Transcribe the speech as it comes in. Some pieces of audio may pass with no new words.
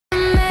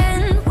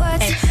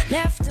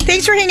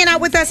Thanks for hanging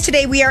out with us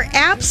today. We are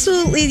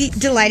absolutely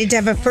delighted to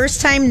have a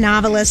first-time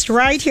novelist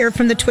right here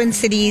from the Twin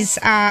Cities,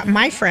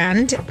 my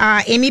friend,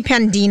 Amy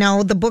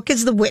Pendino. The book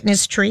is The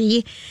Witness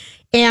Tree.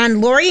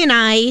 And Lori and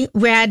I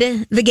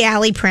read the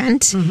galley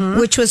print,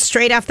 which was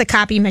straight off the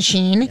copy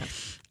machine.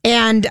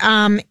 And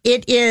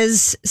it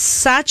is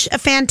such a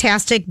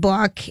fantastic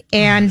book.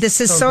 And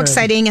this is so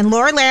exciting. And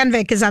Lorna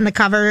Landvik is on the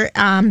cover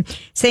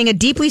saying a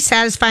deeply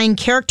satisfying,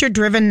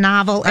 character-driven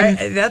novel.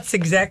 And that's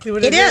exactly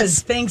what it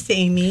is. Thanks,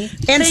 Amy.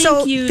 And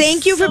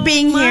thank you for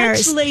being here.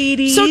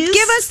 Ladies. So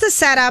give us the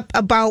setup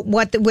about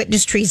what The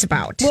Witness Tree is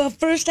about. Well,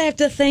 first I have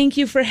to thank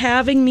you for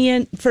having me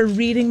and for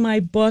reading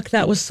my book.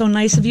 That was so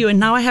nice of you. And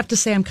now I have to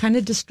say I'm kind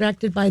of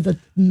distracted by the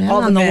men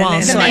on the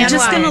wall. So I'm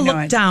just going to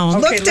look down.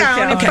 Look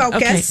down and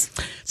focus.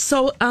 Okay.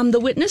 So The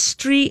Witness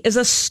Tree is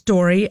a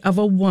story of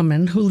a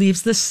woman who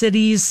leaves the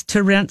cities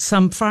to rent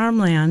some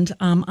farmland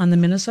on the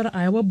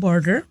Minnesota-Iowa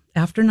border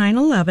after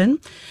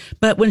 9/11.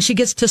 But when she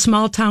gets to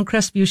small town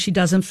Crestview, she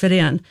doesn't fit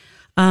in.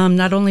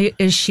 Not only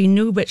is she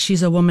new, but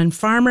she's a woman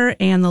farmer,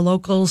 and the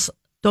locals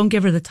don't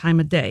give her the time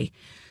of day.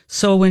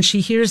 So when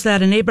she hears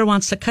that a neighbor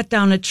wants to cut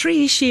down a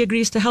tree, she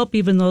agrees to help,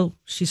 even though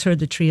she's heard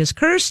the tree is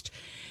cursed.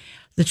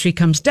 The tree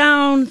comes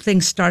down,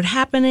 things start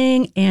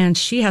happening, and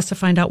she has to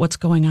find out what's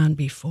going on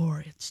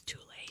before it's too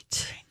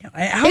late.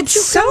 How'd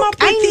you come up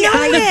with the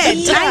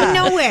idea? I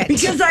know it.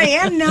 Because I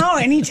am now,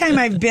 anytime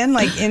I've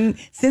been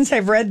since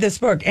I've read this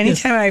book,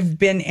 anytime I've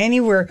been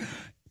anywhere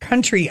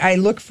country, I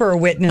look for a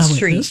witness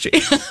tree.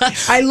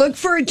 I look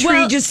for a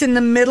tree just in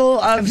the middle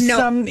of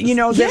some,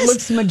 that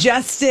looks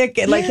majestic,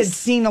 like it's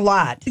seen a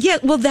lot. Yeah,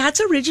 well,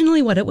 that's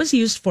originally what it was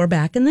used for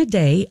back in the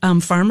day.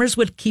 Farmers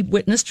would keep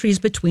witness trees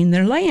between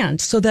their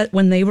land so that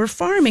when they were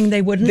farming,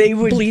 they would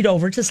bleed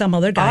over to some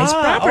other guy's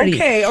property.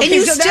 Okay. And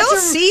you still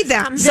see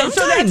them. Sometimes.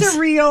 So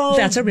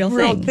that's a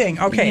real thing.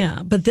 Okay.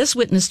 Yeah, but this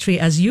witness tree,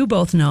 as you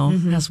both know,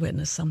 has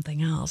witnessed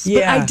something else.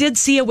 Yeah. But I did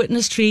see a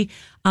witness tree.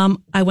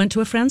 I went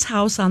to a friend's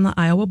house on the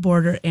Iowa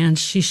border, and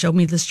she showed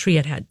me this tree.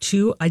 It had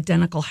two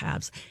identical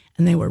halves,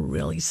 and they were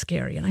really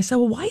scary. And I said,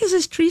 well, why is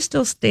this tree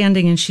still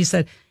standing? And she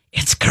said,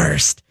 it's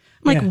cursed.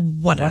 I'm like,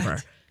 whatever.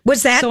 What?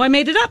 Was that? So I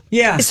made it up.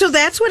 Yeah. So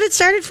that's what it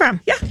started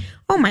from? Yeah.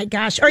 Oh, my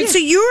gosh. All right, so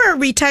you're a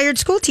retired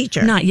school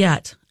teacher. Not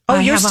yet. Oh,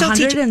 I you're have still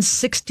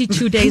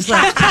 162 days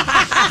left.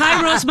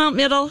 Hi, Rosemount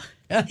Middle.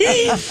 That's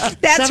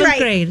 7th right.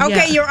 grade,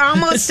 Okay, you're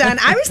almost done.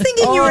 I was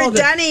thinking you were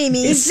done,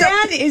 Amy. Is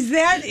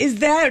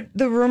that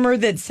the rumor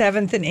that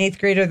 7th and 8th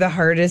grade are the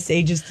hardest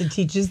ages to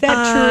teach? Is that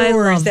true?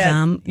 I love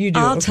them. You do?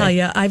 I'll tell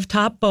you, I've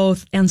taught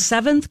both, and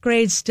 7th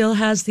grade still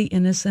has the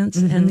innocence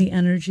and the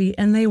energy,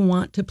 and they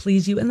want to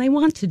please you, and they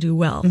want to do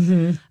well.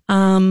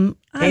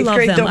 I love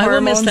grade, them. the I will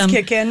miss them.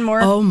 kick in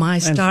more. Oh, my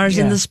stars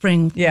in the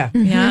spring. Yeah.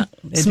 Yeah.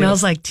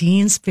 Smells like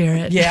teen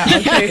spirit. Yeah.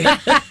 Okay.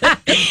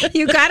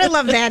 You gotta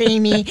love that,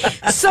 Amy.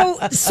 So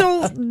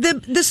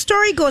the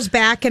story goes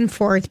back and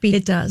forth.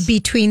 It does.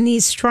 Between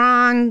these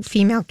strong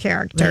female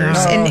characters,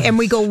 and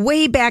we go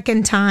way back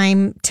in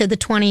time to the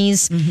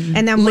 20s,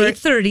 and then late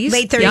 30s.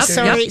 Late 30s. Yep.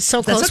 Sorry,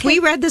 so close. Okay. We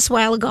read this a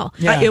while ago.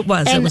 Yeah. It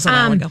was a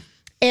while ago.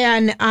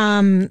 And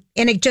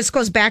it just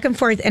goes back and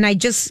forth, and I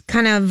just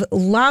kind of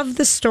love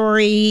the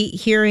story,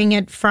 hearing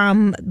it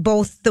from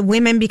both the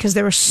women because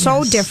they were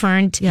so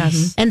different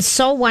and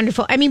so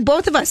wonderful. I mean,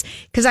 both of us,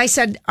 because I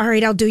said, all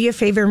right, I'll do you a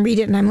favor and read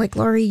it. And I'm like,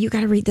 Lori, you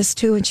got to read this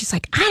too. And she's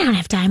like, I don't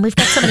have time. We've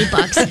got so many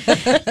books.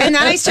 And then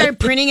I started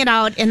printing it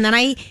out, and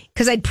then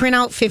because I'd print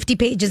out 50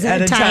 pages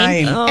at a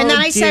time. And then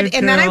I said,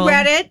 and then I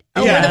read it.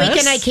 Over the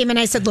weekend, I came and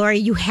I said, Lori,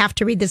 you have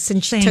to read this.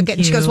 And she took it.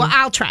 And she goes, well,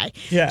 I'll try.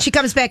 Yeah. She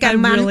comes back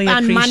on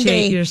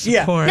Monday. Your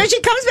support. No, she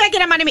comes back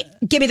in on Monday.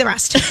 Give me the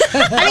rest.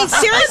 I mean,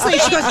 seriously,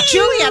 she goes,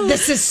 Julia,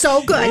 this is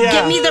so good.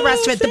 Give me the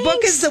rest of it. The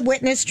book is The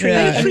Witness Tree.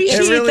 I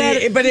appreciate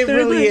that. But it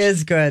really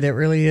is good. It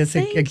really is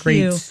a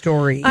great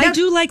story. I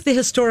do like the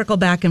historical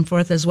back and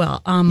forth as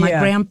well.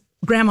 My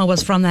grandma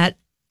was from that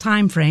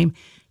time frame,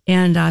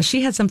 and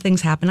she had some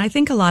things happen. I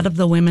think a lot of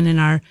the women in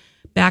our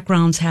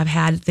backgrounds have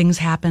had things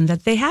happen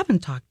that they haven't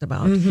talked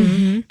about.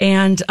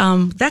 And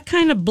that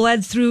kind of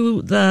bled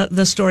through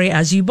the story.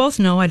 As you both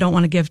know, I don't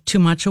want to give too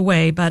much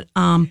away, but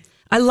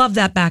I love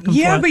that back and forth.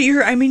 Yeah, but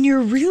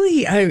you're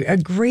really a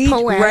great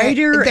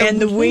writer,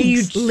 and the way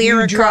you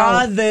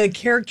draw the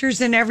characters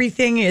and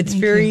everything, it's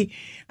very...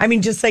 I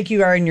mean, just like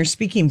you are in your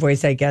speaking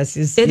voice, I guess,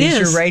 is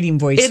your writing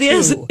voice, It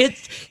is. too. It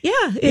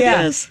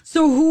is.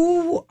 So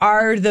who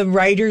are the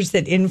writers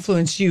that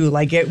influenced you?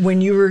 Like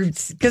when you were,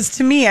 because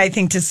to me, I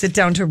think to sit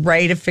down to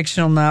write a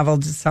fictional novel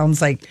just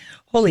sounds like,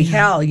 holy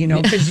hell,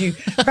 because you're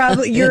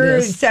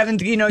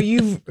 7th,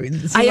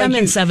 I am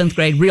in 7th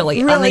grade,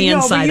 really. On the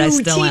inside, I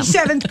still am. You teach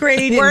 7th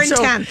grade. We're in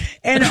 10th.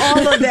 And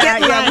all of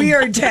that. We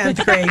are in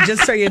 10th grade,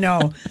 just so you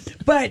know.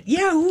 But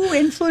who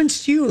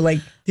influenced you? Like,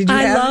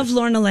 I love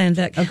Lorna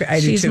Landvik. Okay, I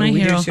do she's too. my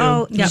We do hero. too.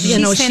 Oh, yeah, she's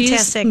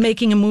fantastic. She's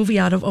making a movie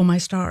out of Oh My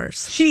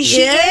Stars. She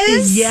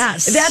is?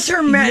 Yes. That's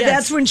her. Yes.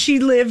 That's when she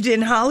lived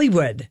in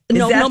Hollywood. Is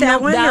No,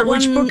 that one? Or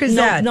which book is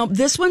that? No,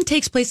 this one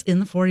takes place in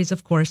the 40s,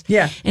 of course.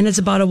 Yeah. And it's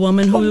about a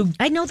woman who...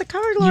 I know the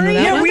cover, Lori.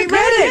 that Yeah, one? we read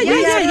it.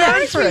 We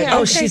had for it.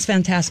 Oh, Okay. she's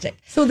fantastic.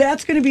 So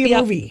that's going to be a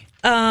movie.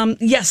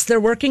 Yes, they're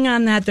working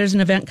on that. There's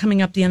an event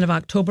coming up the end of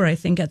October, I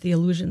think, at the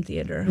Illusion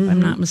Theater, if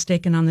I'm not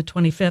mistaken, on the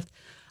 25th.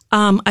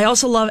 I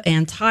also love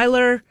Ann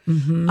Tyler,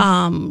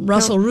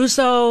 Russell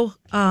Russo,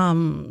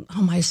 Oh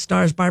My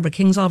Stars, Barbara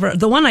Kingsolver.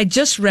 The one I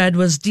just read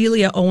was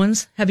Delia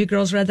Owens. Have you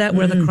girls read that?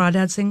 Where the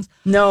Crawdad sings?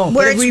 No,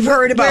 but we've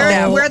heard about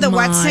that. Where the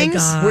what sings?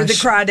 Gosh. Where the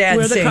Crawdads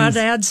Where the sings.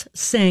 Crawdads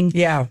sing.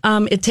 Yeah.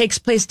 It takes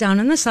place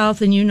down in the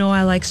South, and you know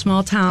I like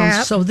small towns.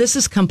 Yep. So this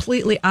is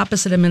completely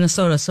opposite of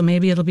Minnesota, so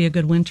maybe it'll be a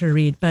good winter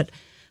read. But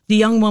the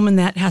young woman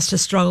that has to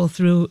struggle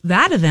through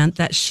that event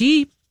that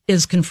she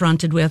is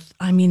confronted with,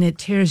 I mean, it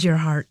tears your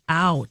heart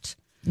out.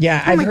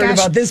 Yeah, I've heard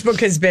about this book.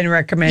 Has been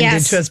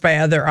recommended to us by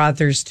other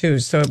authors too,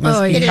 so it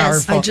must be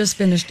powerful. I just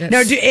finished it.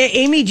 Now,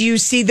 Amy, do you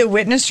see the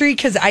Witness Tree?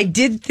 Because I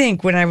did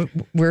think when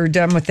we were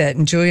done with it,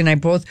 and Julie and I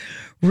both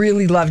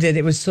really loved it.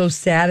 It was so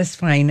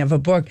satisfying of a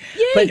book.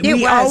 Yay, but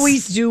we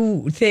always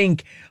do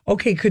think,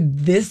 okay, could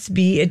this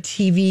be a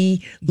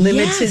TV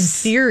limited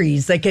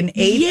series, like an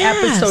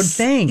 8-episode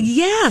thing?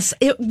 Yes,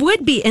 it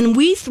would be. And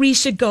we three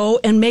should go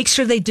and make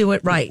sure they do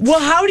it right. Well,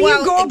 how do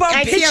you go about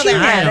pitching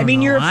that? I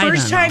mean, you're a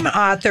first-time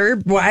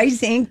author.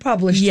 Wise Inc.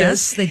 published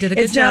Yes, this. they did a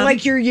good It's job. not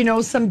like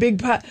you're, some big...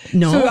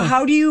 No. So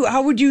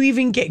how would you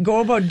even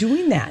go about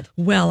doing that?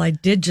 Well, I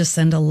did just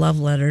send a love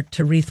letter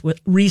to Reese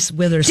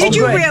Witherspoon. Did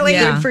you really?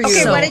 Yeah. Good for you.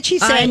 Okay, what did she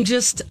say? I'm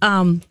just...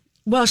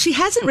 well, she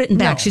hasn't written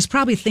back. She's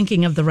probably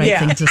thinking of the right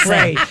thing to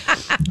say.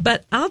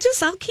 But I'll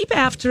keep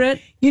after it.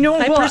 You know,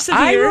 I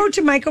persevere. wrote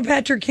to Michael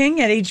Patrick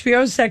King at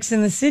HBO Sex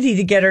and the City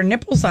to get her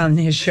nipples on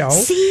his show.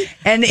 See?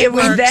 And it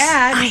was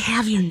that. I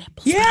have your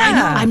nipples. Yeah. I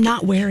know I'm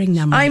not wearing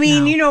them right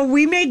now.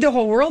 We made the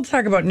whole world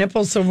talk about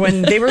nipples. So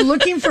when they were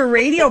looking for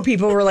radio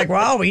people, were like,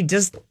 wow, we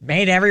just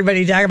made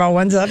everybody talk about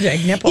one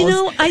subject,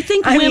 nipples. I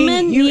think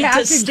women need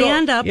to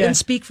stand up and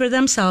speak for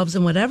themselves,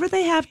 and whatever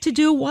they have to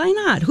do, why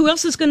not? Who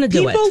else is going to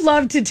do it? People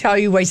love to tell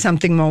you why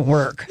something won't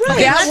work. Right.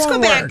 Let's go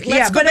back.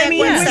 Let's go back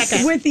 1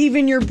 second. With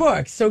even your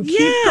book. So keep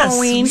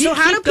going. So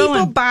how do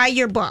people buy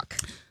your book?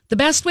 The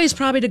best way is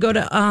probably to go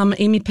to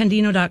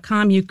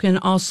amypendino.com. You can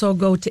also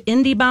go to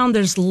IndieBound.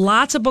 There's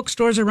lots of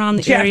bookstores around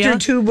the area. Chapter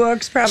 2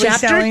 books probably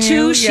selling Chapter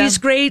 2, you. she's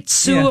great.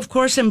 Sue, of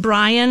course, and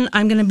Brian.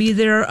 I'm going to be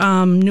there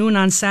noon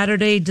on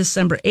Saturday,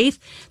 December 8th.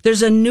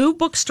 There's a new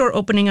bookstore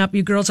opening up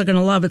you girls are going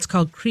to love. It's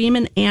called Cream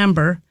and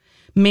Amber.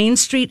 Main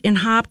Street in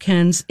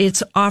Hopkins.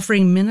 It's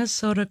offering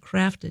Minnesota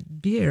crafted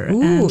beer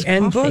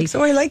and books.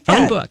 Oh, I like that.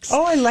 And books.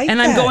 Oh, I like that.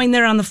 And I'm going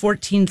there on the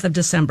 14th of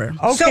December.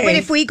 Okay. So, but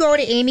if we go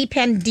to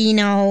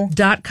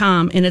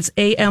amypendino.com, and it's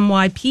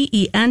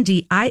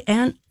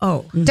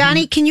AMYPENDINO.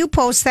 Donnie, can you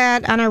post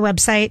that on our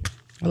website?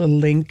 A little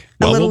link.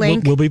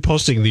 We'll be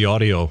posting the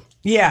audio.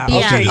 Yeah.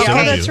 Okay.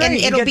 That's right.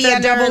 And it'll be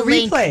on double our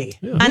link replay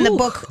on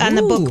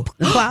the book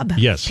club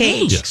Yes.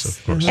 page. Yes,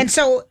 of course. And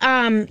so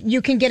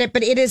you can get it,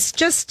 but it is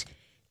just.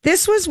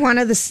 This was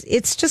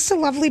it's just a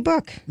lovely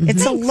book.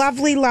 It's a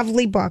lovely,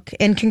 lovely book.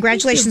 And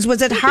congratulations.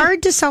 Was it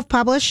hard to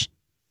self-publish?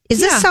 Is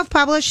this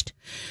self-published?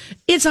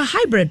 It's a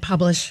hybrid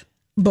publish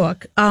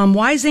book.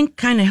 Wise Inc.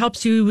 kind of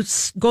helps you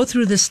go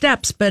through the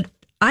steps, but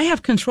I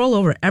have control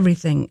over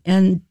everything.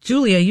 And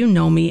Julia, you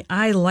know me.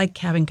 I like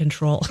having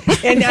control.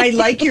 And I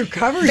like your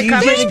cover. You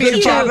did a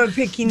good job of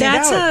picking it out.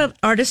 That's an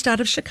artist out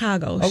of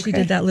Chicago. Okay. She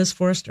did that, Liz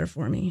Forrester,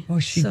 for me. Oh,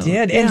 she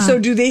did. And so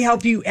do they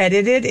help you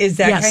edit it? Is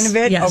that kind of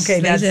it? Yes, okay,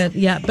 that's it.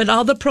 Yeah, but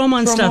all the promo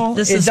and stuff,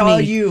 this is all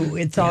me. you.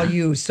 It's all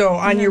you. So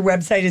on your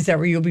website, is that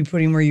where you'll be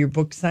putting your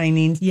book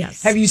signings?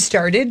 Yes. Have you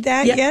started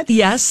that yet?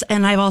 Yes,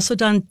 and I've also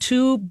done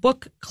 2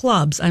 book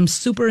clubs. I'm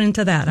super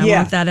into that. I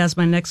want that as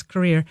my next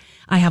career.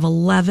 I have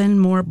 11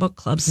 more book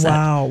clubs set.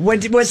 Wow.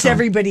 What's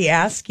everybody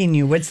asking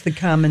you? What's the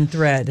common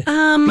thread?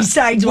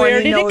 Besides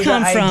where did it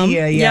come from?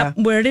 Idea, Yep.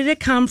 Where did it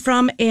come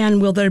from?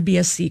 And will there be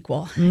a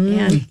sequel?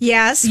 And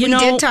yes, we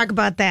did talk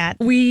about that.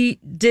 We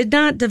did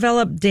not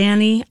develop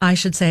Danny. I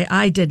should say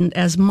I didn't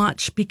as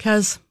much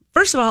because,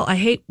 first of all, I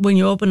hate when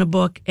you open a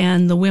book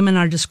and the women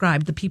are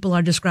described, the people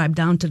are described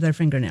down to their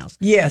fingernails.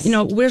 Yes.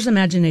 Where's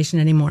imagination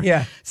anymore?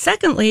 Yeah.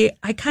 Secondly,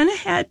 I kind of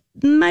had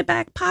in my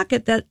back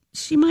pocket that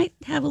she might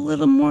have a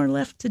little more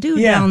left to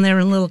do down there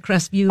in Little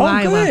Crestview,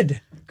 Iowa.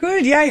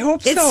 Good. Yeah, I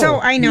hope so.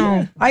 I know.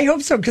 Yeah, I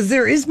hope so, because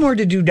there is more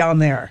to do down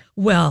there.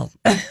 Well,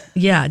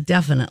 yeah,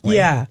 definitely.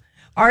 Yeah.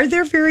 Are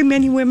there very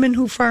many women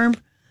who farm?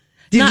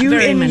 Did you,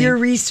 in your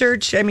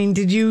research,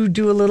 did you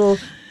do a little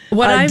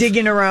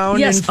digging around?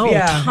 Yes,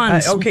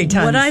 tons. Okay,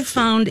 tons. What I've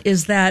found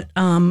is that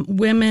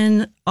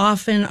women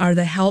often are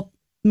the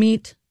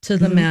helpmeet to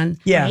the men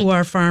who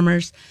are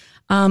farmers.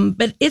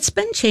 But it's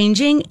been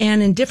changing,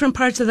 and in different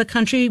parts of the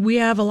country, we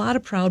have a lot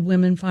of proud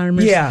women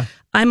farmers. Yeah.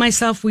 I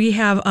myself, we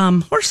have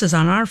horses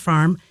on our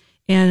farm,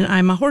 and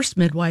I'm a horse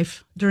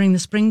midwife during the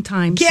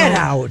springtime. Get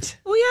out.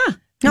 Oh, yeah.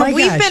 No, My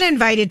we've gosh. been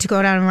invited to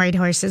go down and ride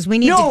horses. We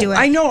need to do it.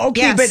 I know.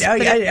 Okay, Yes,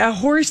 but a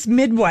horse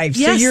midwife.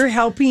 So Yes. you're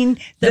helping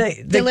the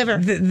deliver.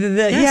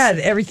 Yeah,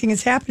 everything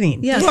is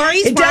happening. Yes.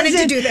 Lori's It wanted to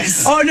doesn't- do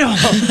this. Oh no,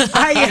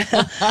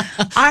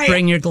 I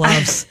Bring your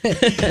gloves.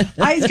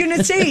 I was going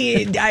to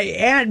say,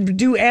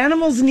 do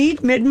animals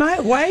need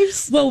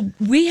midwives? Well,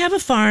 we have a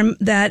farm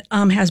that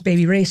has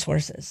baby race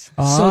horses.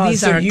 So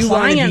these are you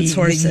wanna clients' be-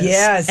 horses.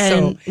 Yes,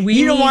 and so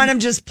you don't want them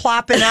just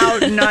plopping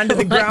out and onto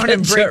the ground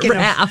and breaking a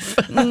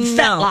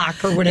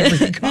fetlock or whatever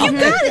you call it. You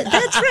got it.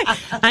 That's right.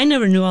 I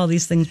never knew all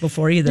these things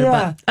before either.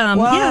 Yeah. But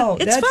Wow,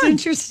 it's that's fun.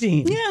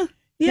 interesting. Yeah.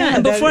 Yeah,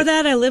 And that before is-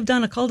 that, I lived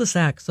on a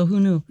cul-de-sac. So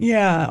who knew?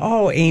 Yeah.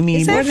 Oh,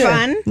 Amy. Is that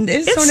fun?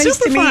 It's so It's nice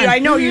super to meet fun. you. I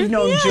know you've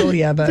known Yeah.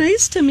 Julia, but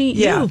Nice to meet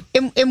Yeah.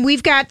 you. And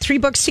we've got 3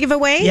 books to give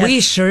away. Yes.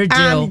 We sure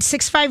do.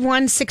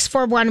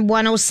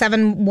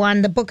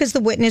 651-641-1071. The book is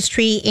The Witness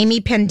Tree,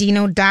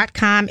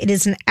 amypendino.com. It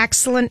is an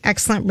excellent,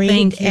 excellent read.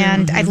 Thank you.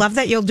 And I love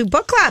that you'll do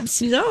book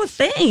clubs. No,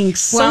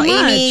 thanks Well, so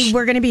much. Amy,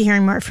 we're going to be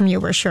hearing more from you.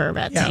 We're sure of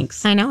it.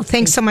 Thanks. I know.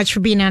 Thanks so much for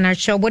being on our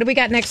show. What do we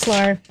got next,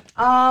 Laura?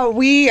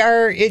 we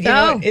are. You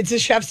know, Oh. it's a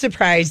chef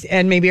surprise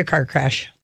and maybe a car crash.